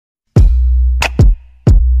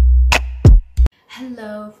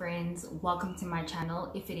Hello friends, welcome to my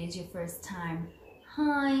channel. If it is your first time,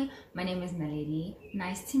 hi, my name is Naledi.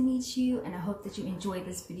 Nice to meet you, and I hope that you enjoyed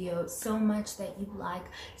this video so much that you like,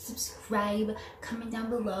 subscribe, comment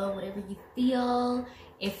down below whatever you feel,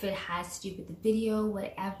 if it has to do with the video,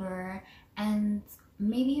 whatever, and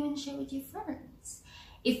maybe even share with your friends.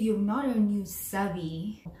 If you're not a new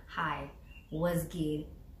subby, hi, what's good?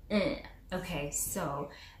 Okay, so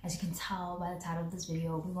as you can tell by the title of this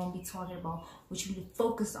video, we're going to be talking about what you need to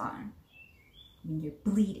focus on when you're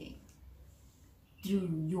bleeding through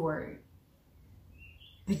your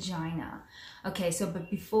vagina. Okay, so but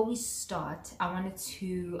before we start, I wanted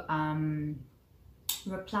to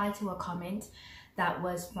reply to a comment that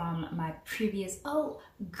was from my previous girl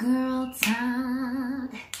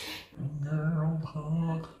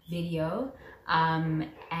talk video,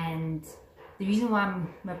 and the reason why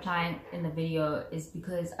I'm replying in the video is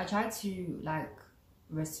because I tried to like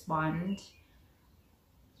respond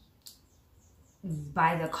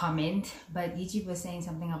by the comment, but YouTube was saying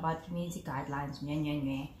something about community guidelines.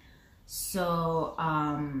 So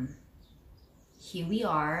here we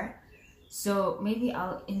are. So maybe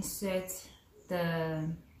I'll insert the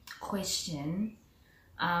question.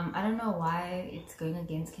 I don't know why it's going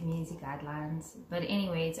against community guidelines, but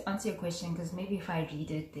anyway, to answer your question, because maybe if I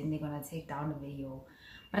read it, then they're gonna take down the video.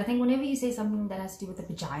 But I think whenever you say something that has to do with the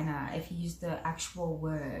vagina, if you use the actual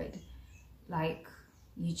word, like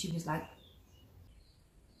YouTube is like,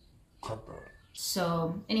 cut that.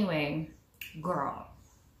 So anyway, girl,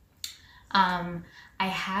 I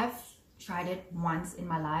have tried it once in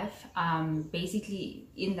my life.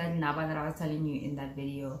 Basically in that naba that I was telling you in that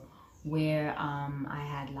video, where I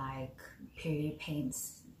had like period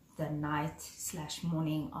pains the night /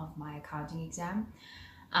 morning of my accounting exam.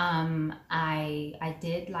 I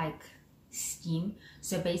did like steam,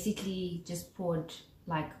 so basically just poured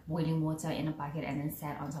like boiling water in a bucket and then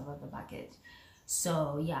sat on top of the bucket.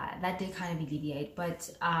 So yeah, that did kind of alleviate, but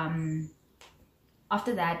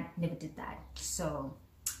after that never did that. So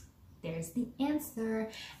there's the answer.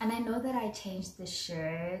 And I know that I changed the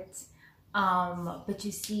shirt, but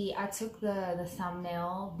you see, I took the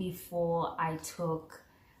thumbnail before I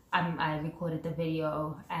recorded the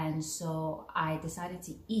video, and so I decided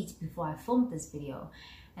to eat before I filmed this video.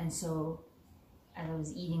 And so as I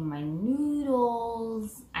was eating my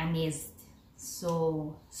noodles, I missed.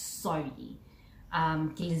 So sorry.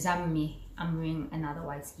 I'm wearing another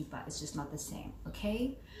white skipper. It's just not the same,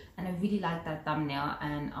 okay? And I really like that thumbnail,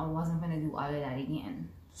 and I wasn't gonna do all of that again.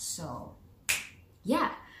 So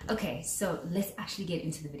yeah. Okay, so let's actually get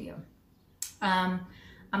into the video. I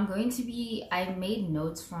made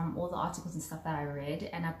notes from all the articles and stuff that I read,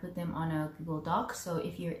 and I put them on a Google Doc. So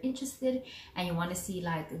if you're interested and you want to see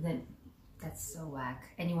like that's so whack,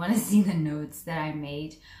 and you want to see the notes that I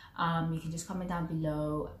made, you can just comment down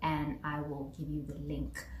below and I will give you the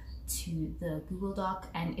link to the Google Doc.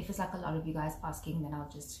 And if it's like a lot of you guys asking, then I'll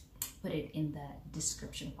just put it in the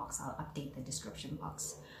description box. I'll update the description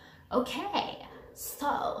box. Okay,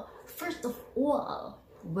 so first of all,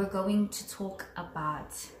 we're going to talk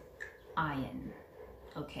about iron,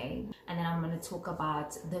 okay? And then I'm going to talk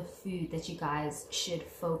about the food that you guys should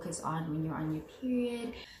focus on when you're on your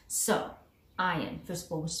period. So iron, first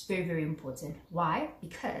of all, which is very, very important. Why?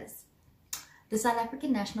 Because the South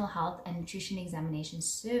African National Health and Nutrition Examination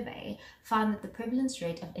Survey found that the prevalence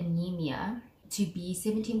rate of anemia to be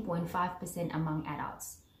 17.5% among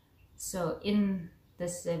adults. So in the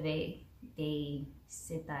survey, they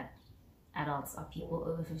said that adults are people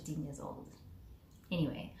over 15 years old.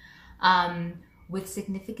 Anyway, with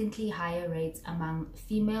significantly higher rates among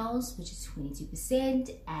females, which is 22%,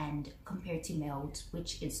 and compared to males,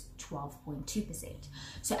 which is 12.2%.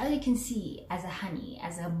 So as you can see, as a honey,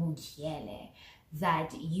 as a mugiele,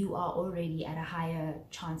 that you are already at a higher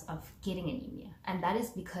chance of getting anemia. And that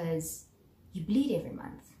is because you bleed every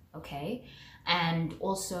month, okay? And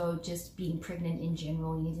also just being pregnant in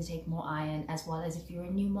general, you need to take more iron, as well as if you're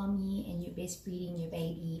a new mommy and you're breastfeeding your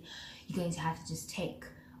baby, you're going to have to just take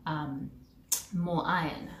more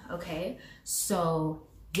iron, okay? So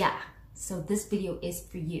yeah, so this video is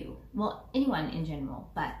for you, well, anyone in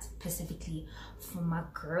general, but specifically for my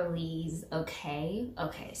girlies, okay?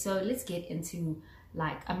 Okay, so let's get into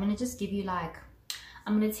like, I'm gonna give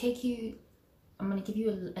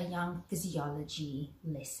you a young physiology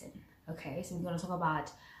lesson. Okay, so we're going to talk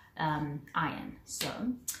about iron. So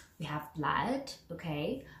we have blood,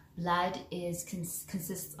 okay? Blood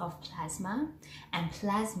consists of plasma, and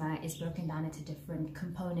plasma is broken down into different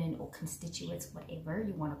component or constituents, whatever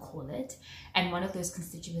you want to call it. And one of those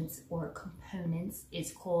constituents or components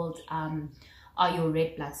is called are your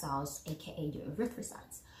red blood cells, aka your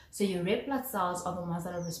erythrocytes. So your red blood cells are the ones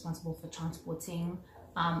that are responsible for transporting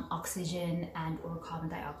oxygen and or carbon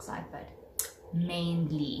dioxide, but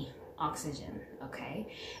mainly oxygen,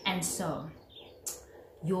 okay? And so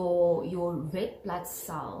your red blood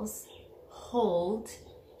cells hold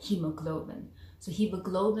hemoglobin. So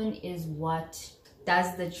hemoglobin is what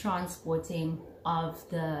does the transporting of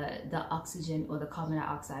the oxygen or the carbon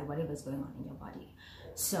dioxide, whatever's going on in your body.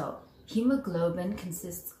 So hemoglobin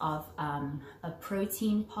consists of a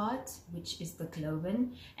protein part, which is the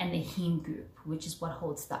globin, and the heme group, which is what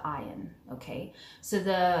holds the iron, okay? So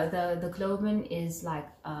the globin is like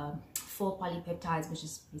 4 polypeptides, which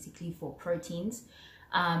is basically 4 proteins.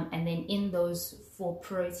 And then in those 4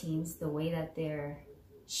 proteins, the way that they're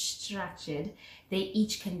structured, they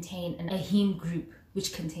each contain a heme group,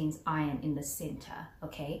 which contains iron in the center,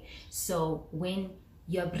 okay? So when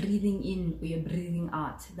you're breathing in or you're breathing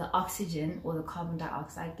out, the oxygen or the carbon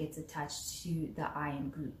dioxide gets attached to the iron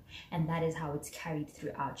group, and that is how it's carried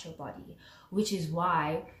throughout your body, which is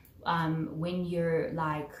why when you're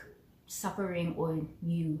like suffering or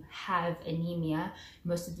you have anemia,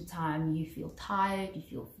 most of the time you feel tired, you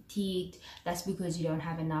feel fatigued. That's because you don't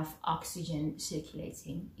have enough oxygen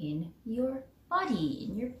circulating in your body,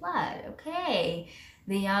 in your blood, okay?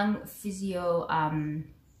 The young physio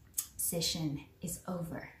session is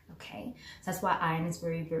over, okay? So that's why iron is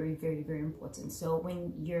very, very, very, very important. So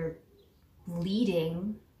when you're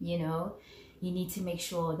bleeding, you know, you need to make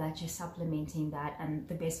sure that you're supplementing that, and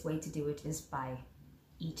the best way to do it is by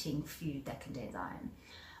eating food that contains iron.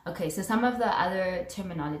 Okay, so some of the other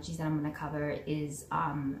terminologies that I'm going to cover is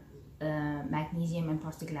magnesium and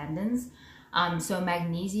prostaglandins. So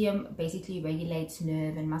magnesium basically regulates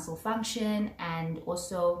nerve and muscle function, and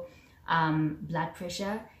also blood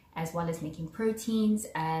pressure, as well as making proteins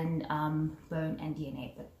and bone and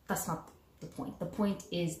DNA. But that's not the point. The point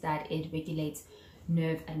is that it regulates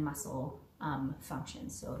nerve and muscle function.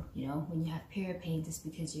 So, you know, when you have period pains, it's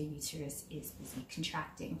because your uterus is busy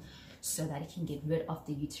contracting so that it can get rid of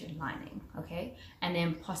the uterine lining, okay? And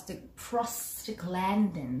then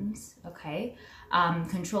prostaglandins, okay,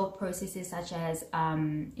 control processes such as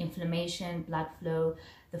inflammation, blood flow,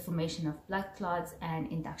 the formation of blood clots,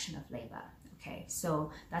 and induction of labor, okay?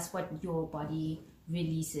 So that's what your body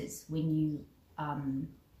releases when you on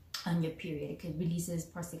your period. It releases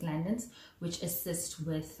prostaglandins, which assist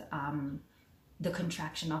with the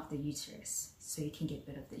contraction of the uterus, so you can get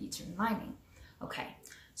rid of the uterine lining. Okay,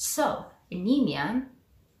 so anemia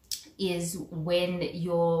is when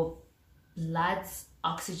your blood's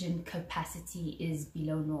oxygen capacity is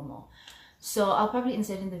below normal. So I'll probably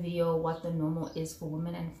insert in the video what the normal is for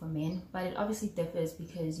women and for men, but it obviously differs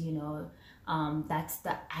because, you know, that's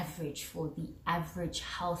the average for the average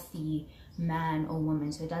healthy man or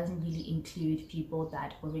woman. So it doesn't really include people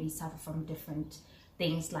that already suffer from different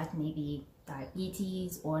things like maybe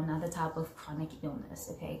diabetes or another type of chronic illness,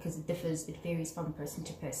 okay? Because it differs, it varies from person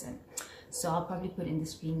to person. So I'll probably put in the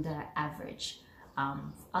screen the average.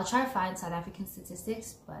 I'll try to find South African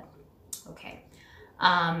statistics, but okay.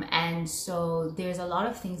 And so there's a lot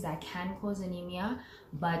of things that can cause anemia,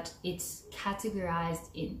 but it's categorized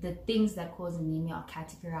in the things that cause anemia are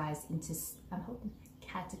categorized into, I'm hoping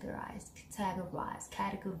categorized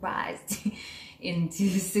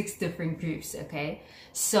into 6 different groups, okay?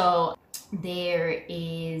 So there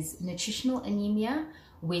is nutritional anemia,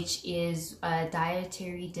 which is a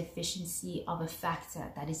dietary deficiency of a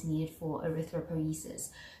factor that is needed for erythropoiesis.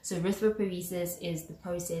 So erythropoiesis is the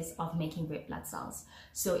process of making red blood cells.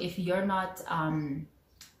 So if you're not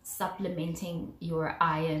supplementing your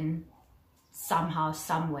iron somehow,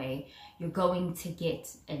 some way, you're going to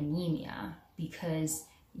get anemia because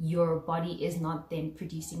your body is not then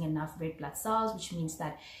producing enough red blood cells, which means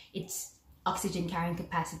that its oxygen carrying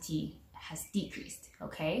capacity has decreased,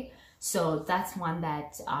 okay? So that's one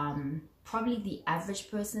that probably the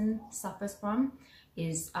average person suffers from,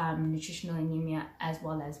 is nutritional anemia, as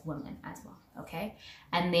well as women as well, okay?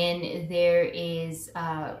 And then there is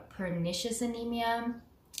pernicious anemia,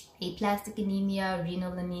 aplastic anemia,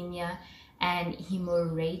 renal anemia, and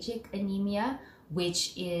hemorrhagic anemia,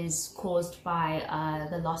 which is caused by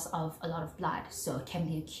the loss of a lot of blood. So it can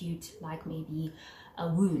be acute, like maybe a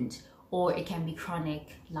wound, or it can be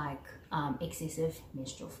chronic, like excessive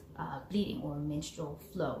menstrual bleeding or menstrual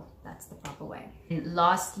flow. That's the proper way. And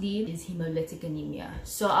lastly is hemolytic anemia.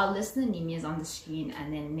 So I'll list the anemias on the screen,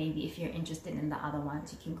 and then maybe if you're interested in the other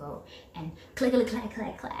ones, you can go and click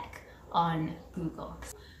on Google.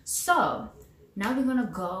 So now we're gonna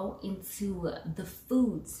go into the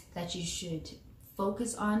foods that you should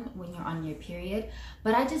focus on when you're on your period.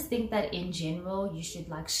 But I just think that in general, you should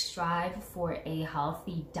like strive for a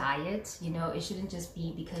healthy diet. You know, it shouldn't just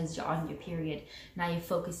be because you're on your period, now you're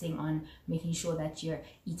focusing on making sure that you're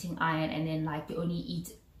eating iron, and then like you only eat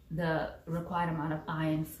the required amount of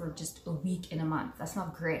iron for just a week in a month. That's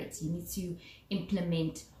not great. You need to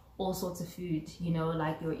implement all sorts of food, you know,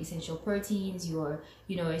 like your essential proteins, your,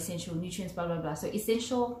 you know, essential nutrients, blah blah blah. So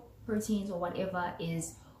essential proteins or whatever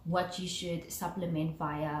is what you should supplement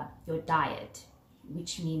via your diet,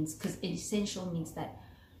 which means, because essential means that,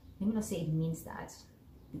 let me not say it means that,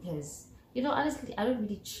 because, you know, honestly I don't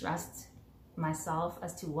really trust myself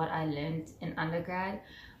as to what I learned in undergrad,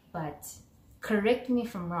 but correct me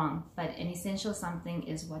if I'm wrong, but an essential something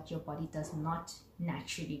is what your body does not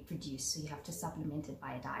naturally produce, so you have to supplement it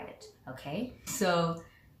by a diet. Okay, so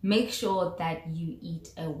make sure that you eat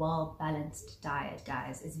a well-balanced diet,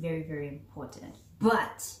 guys. It's very, very important.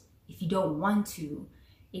 But if you don't want to,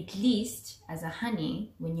 at least as a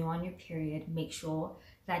honey, when you're on your period, make sure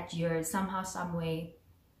that you're somehow, some way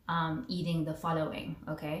eating the following.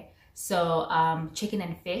 Okay, so chicken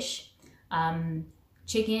and fish.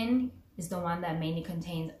 Chicken is the one that mainly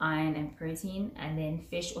contains iron and protein, and then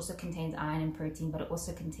fish also contains iron and protein, but it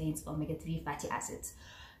also contains omega-3 fatty acids.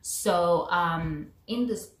 So in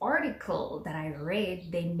this article that I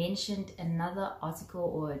read, they mentioned another article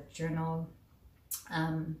or a journal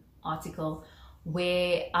article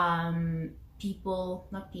where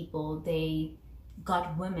they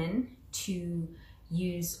got women to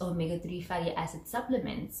use omega-3 fatty acid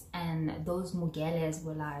supplements, and those mugeles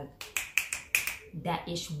were like, that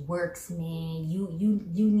ish works, man. You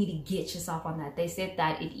need to get yourself on that. They said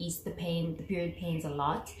that it eased the pain, the period pains a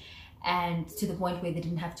lot, and to the point where they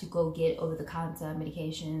didn't have to go get over-the-counter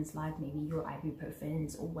medications like maybe your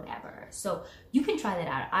ibuprofens or whatever. So you can try that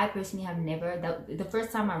out. I personally have never, the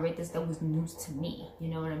first time I read this, that was news to me, you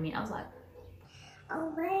know what I mean? I was like,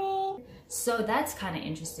 oh, so that's kind of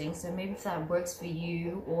interesting. So maybe if that works for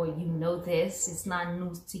you, or you know this, it's not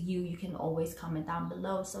news to you, you can always comment down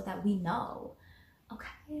below so that we know.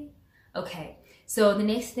 Okay, so the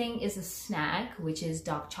next thing is a snack, which is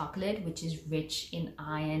dark chocolate, which is rich in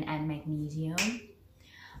iron and magnesium.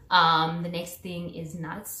 The next thing is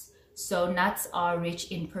nuts. So nuts are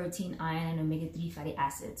rich in protein, iron, and omega-3 fatty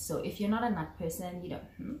acids. So if you're not a nut person, you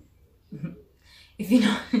know, if you're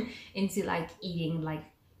not into like eating like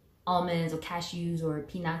almonds or cashews or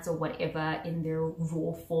peanuts or whatever in their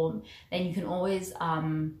raw form, then you can always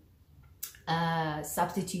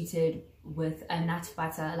substitute it with a nut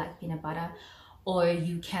butter like peanut butter, or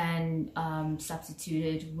you can substitute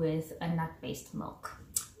it with a nut-based milk.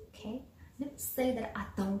 Okay, let me say that I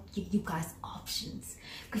don't give you guys options,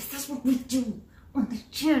 because that's what we do on the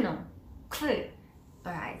channel. Okay,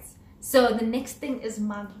 all right, so the next thing is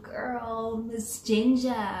my girl, Miss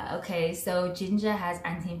Ginger. Okay, so ginger has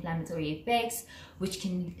anti-inflammatory effects, which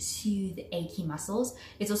can soothe achy muscles.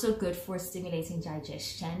 It's also good for stimulating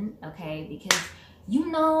digestion, okay, because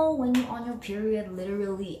you know, when you're on your period,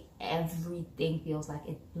 literally everything feels like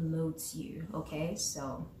it bloats you, okay?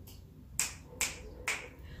 So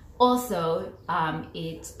also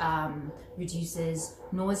it reduces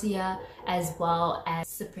nausea as well as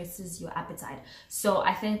suppresses your appetite. So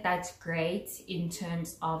I think that's great in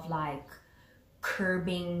terms of like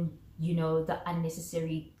curbing, you know, the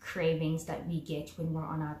unnecessary cravings that we get when we're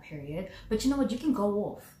on our period. But you know what, you can go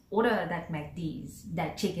off, order that McD's,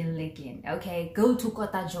 that chicken licking, okay? Go to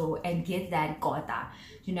Kota Joe and get that kota,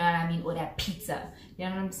 you know what I mean? Or that pizza, you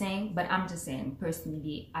know what I'm saying? But I'm just saying,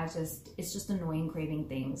 personally, it's just annoying craving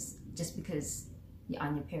things just because you're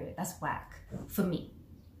on your period. That's whack, for me.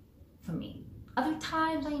 Other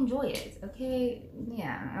times I enjoy it, okay?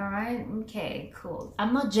 Yeah, all right, okay, cool.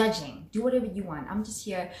 I'm not judging, do whatever you want. I'm just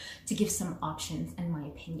here to give some options and my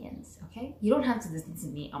opinions, okay? You don't have to listen to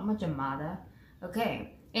me, I'm not your mother,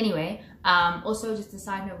 okay? Anyway, also just a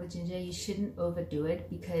side note with ginger, you shouldn't overdo it,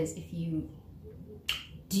 because if you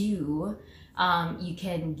do, you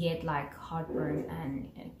can get like heartburn, and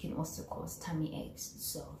it can also cause tummy aches.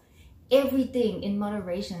 So everything in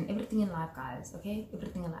moderation, everything in life, guys, okay?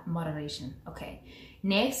 Everything in life, moderation, okay?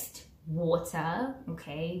 Next, water,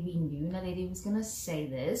 okay? We knew Naledi was gonna say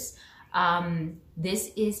this.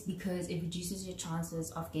 This is because it reduces your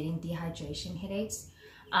chances of getting dehydration headaches.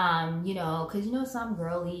 You know, because you know some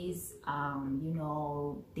girlies, you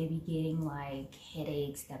know, they be getting like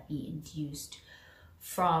headaches that be induced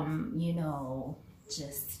from, you know,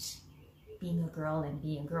 just being a girl and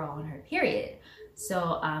being a girl on her period.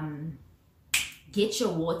 So get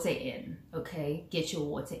your water in, okay? Get your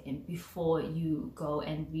water in before you go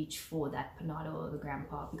and reach for that Panado or the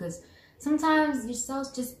Grandpa, because Sometimes your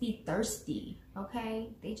cells just be thirsty, okay?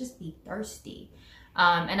 They just be thirsty.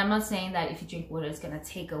 And I'm not saying that if you drink water, it's going to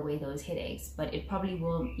take away those headaches, but it probably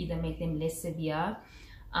will either make them less severe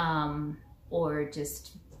or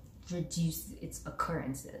just reduce its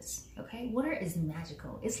occurrences, okay? Water is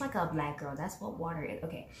magical. It's like a black girl. That's what water is,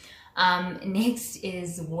 okay? Next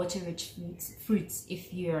is water-rich fruits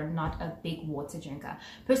if you're not a big water drinker.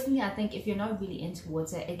 Personally, I think if you're not really into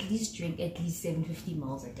water, at least drink at least 750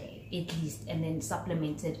 ml a day, at least, and then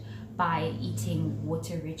supplement it by eating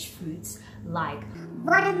water-rich fruits like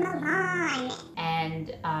watermelon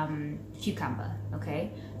and cucumber,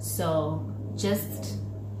 okay? So just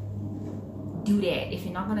do that. If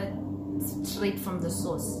you're not gonna straight from the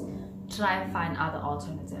source, try and find other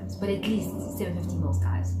alternatives, but at least 750 ml,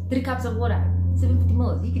 guys. 3 cups of water, 750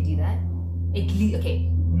 ml, you could do that. At least,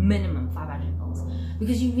 okay, minimum 500 ml,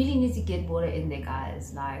 because you really need to get water in there,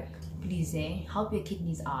 guys. Like, please, help your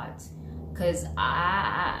kidneys out, because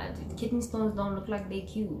kidney stones don't look like they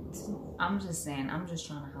cute. I'm just saying, I'm just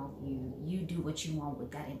trying to help you. You do what you want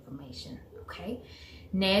with that information, okay?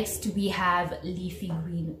 Next, we have leafy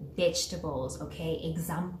green vegetables, okay?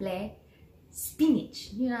 Example, spinach.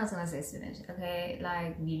 You know I was gonna say spinach, okay?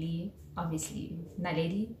 Like, really, obviously,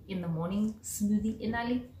 naledi in the morning, smoothie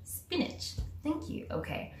inali, spinach. Thank you,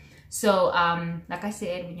 okay? So, like I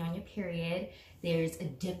said, when you're on your period, there's a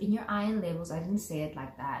dip in your iron levels. I didn't say it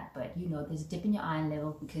like that, but you know, there's a dip in your iron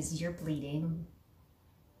level because you're bleeding,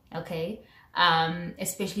 okay?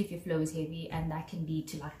 Especially if your flow is heavy, and that can lead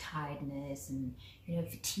to like tiredness and, you know,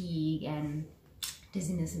 fatigue and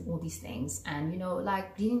dizziness and all these things. And, you know,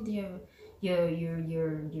 like bleeding through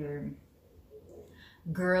your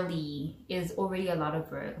girly is already a lot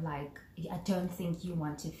of work. Like, I don't think you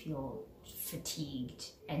want to feel fatigued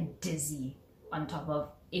and dizzy on top of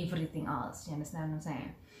everything else. Do you understand what I'm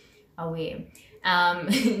saying? Aware.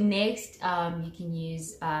 Next, you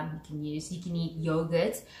can eat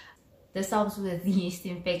yogurt. This helps with yeast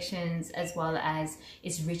infections, as well as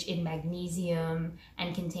it's rich in magnesium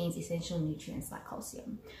and contains essential nutrients like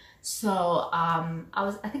calcium. So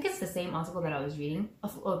I think it's the same article that I was reading.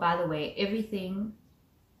 Oh, by the way, everything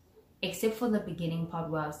except for the beginning part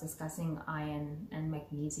where I was discussing iron and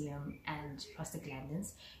magnesium and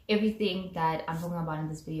prostaglandins, everything that I'm talking about in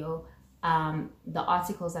this video, the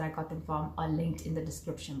articles that I got them from are linked in the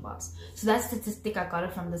description box. So that statistic, I got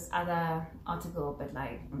it from this other article, but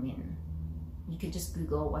like, I mean, you could just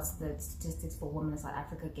Google what's the statistics for women in South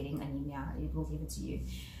Africa getting anemia. It will give it to you.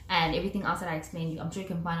 And everything else that I explained, I'm sure you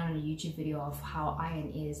can find on a YouTube video of how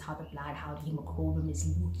iron is, how the blood, how the hemoglobin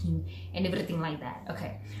is looking, and everything like that.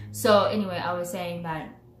 Okay, so anyway, I was saying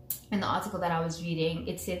that in the article that I was reading,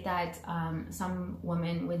 it said that some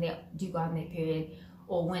women, when they do go on their period,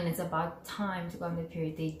 or when it's about time to go on their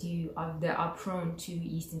period, they are prone to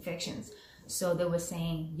yeast infections. So they were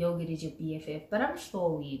saying yogurt is your BFF, but I'm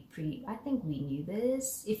sure I think we knew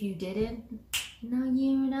this. If you didn't, now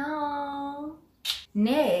you know.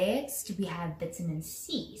 Next, we have vitamin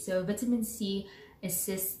C. So vitamin C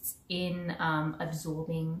assists in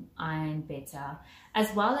absorbing iron better,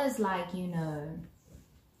 as well as, like, you know,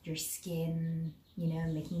 your skin, you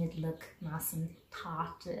know, making it look nice and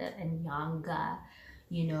tighter and younger,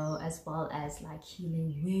 you know, as well as like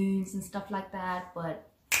healing wounds and stuff like that. But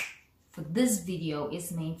for this video,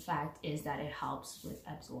 its main fact is that it helps with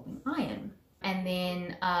absorbing iron. And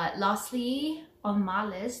then lastly on my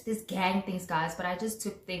list, there's gang things, guys, but I just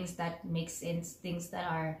took things that make sense, things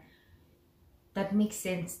that make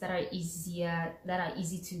sense, that are easy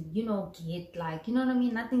to, you know, get, like, you know what I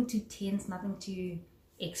mean? Nothing too tense, nothing too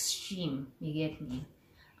extreme, you get me?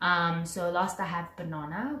 So last I have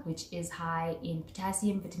banana, which is high in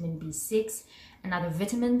potassium, vitamin B6 and other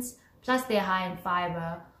vitamins, plus they're high in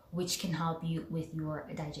fiber, which can help you with your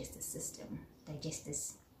digestive system,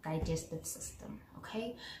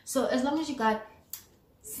 okay? So as long as you got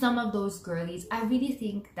some of those girlies, I really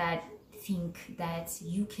think that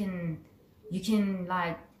you can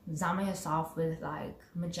like zama yourself with like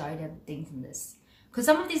majority of the things in this, because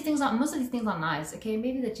most of these things are nice, okay?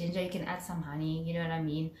 Maybe the ginger, you can add some honey, you know what I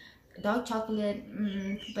mean? Dark chocolate,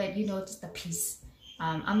 but you know, just a piece.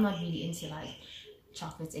 I'm not really into like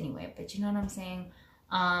chocolates anyway, but you know what I'm saying?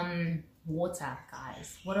 Water,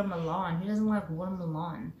 guys, watermelon. Who doesn't like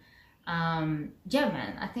watermelon? Yeah,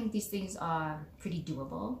 man, I think these things are pretty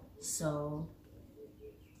doable. So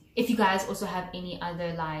if you guys also have any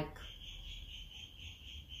other like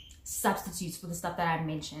substitutes for the stuff that I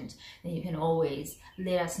mentioned, then you can always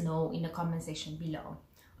let us know in the comment section below.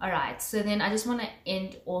 All right, so then I just want to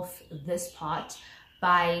end off this part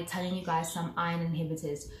by telling you guys some iron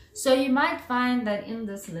inhibitors. So you might find that in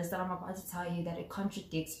this list that I'm about to tell you that it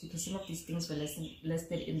contradicts, because some of these things were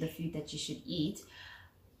listed in the food that you should eat.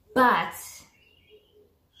 But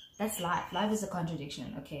that's life. Life is a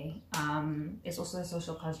contradiction, okay? It's also a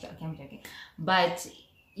social construct. Okay, I'm joking. But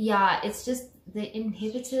yeah, it's just the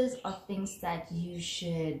inhibitors are things that you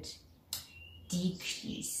should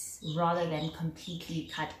decrease rather than completely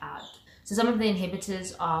cut out. So some of the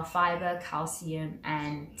inhibitors are fiber, calcium,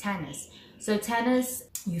 and tannins. So tannins,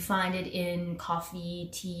 you find it in coffee,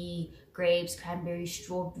 tea, grapes, cranberries,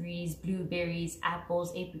 strawberries, blueberries,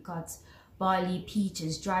 apples, apricots, barley,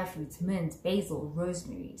 peaches, dry fruits, mint, basil,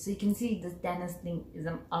 rosemary. So you can see the tannins thing is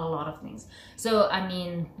a lot of things. So I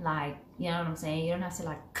mean, like, you know what I'm saying? You don't have to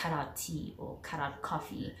like cut out tea or cut out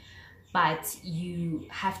coffee, but you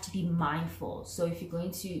have to be mindful. So if you're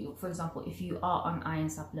going to, for example, if you are on iron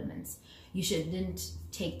supplements, you shouldn't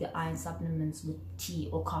take the iron supplements with tea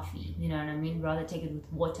or coffee, you know what I mean? Rather take it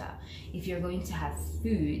with water. If you're going to have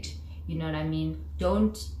food, you know what I mean?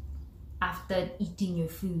 Don't, after eating your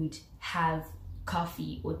food, have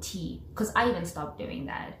coffee or tea. Because I even stopped doing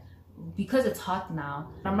that. Because it's hot now,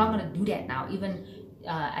 I'm not gonna do that now. Even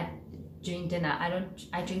during dinner,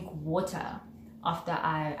 I drink water after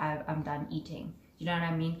I'm done eating. You know what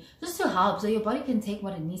I mean? Just to help, so your body can take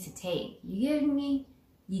what it needs to take. You get me?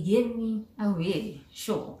 You get me? Oh really?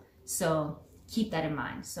 Sure. So keep that in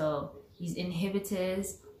mind. So these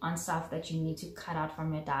inhibitors on stuff that you need to cut out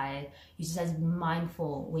from your diet, you just have to be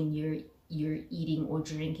mindful when you're eating or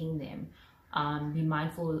drinking them. Be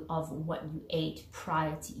mindful of what you ate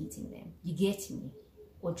prior to eating them. You get me?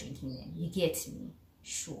 Or drinking them. You get me?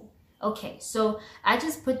 Sure. Okay, so I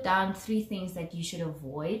just put down 3 things that you should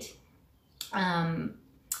avoid.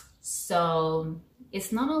 So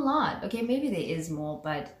it's not a lot. Okay, maybe there is more,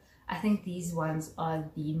 but I think these ones are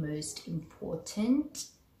the most important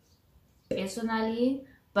personally.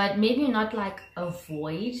 But maybe not like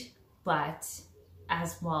avoid, but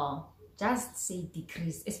as well, just say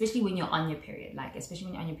decrease, especially when you're on your period. Like, especially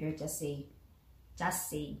when you're on your period, just say,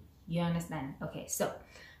 you understand? Okay, so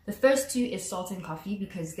the first 2 is salt and coffee,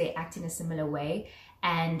 because they act in a similar way.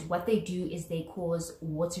 And what they do is they cause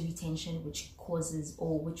water retention, which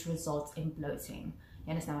results in bloating.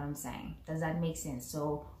 You understand what I'm saying? Does that make sense?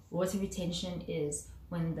 So water retention is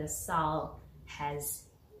when the cell has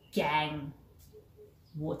gang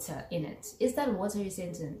water in it. Is that water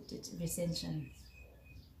retention?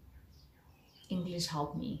 English,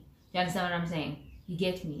 help me. You understand what I'm saying? You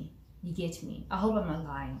get me? You get me? I hope I'm not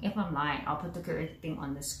lying. If I'm lying, I'll put the correct thing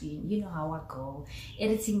on the screen. You know how I go.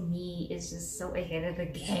 Editing me is just so ahead of the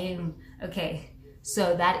game. Okay,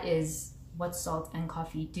 so that is what salt and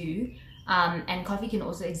coffee do. And coffee can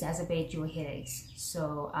also exacerbate your headaches.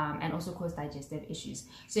 So, and also cause digestive issues.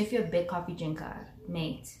 So if you're a big coffee drinker,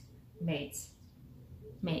 mate,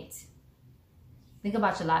 think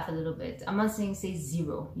about your life a little bit. I'm not saying say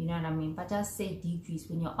 0, you know what I mean? But just say decrease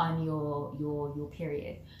when you're on your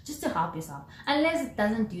period, just to help yourself. Unless it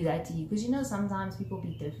doesn't do that to you, because you know sometimes people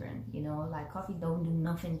be different. You know, like coffee don't do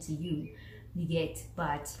nothing to you. You get,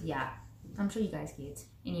 but yeah, I'm sure you guys get.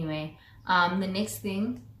 Anyway, the next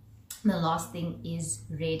thing, the last thing is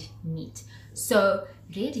red meat. So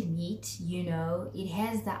red meat, you know, it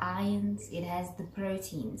has the ions, it has the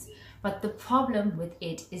proteins, but the problem with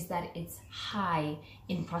it is that it's high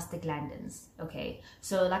in prostaglandins. Okay,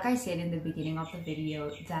 so like I said in the beginning of the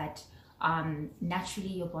video, that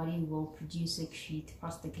naturally your body will produce, secrete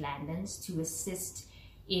prostaglandins to assist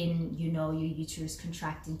in, you know, your uterus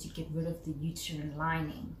contracting to get rid of the uterine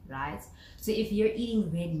lining, right? So if you're eating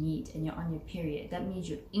red meat and you're on your period, that means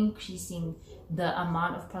you're increasing the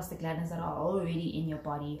amount of prostaglandins that are already in your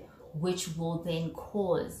body, which will then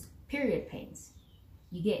cause period pains.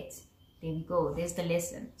 You get? There we go. There's the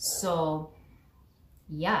lesson. So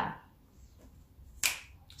yeah,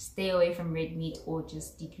 stay away from red meat or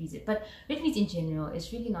just decrease it. But red meat in general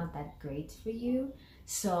is really not that great for you.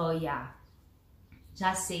 So yeah,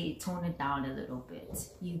 just say tone it down a little bit.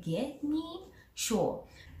 You get me? Sure.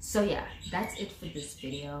 So yeah, that's it for this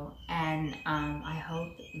video, and I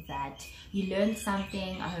hope that you learned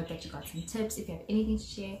something. I hope that you got some tips. If you have anything to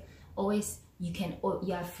share, always you can.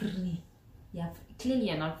 You are free. Clearly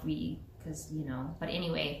you're not free, because you know, but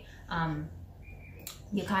anyway,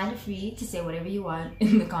 you're kind of free to say whatever you want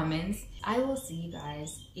in the comments. I will see you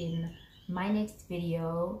guys in my next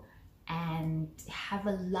video, and have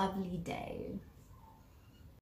a lovely day.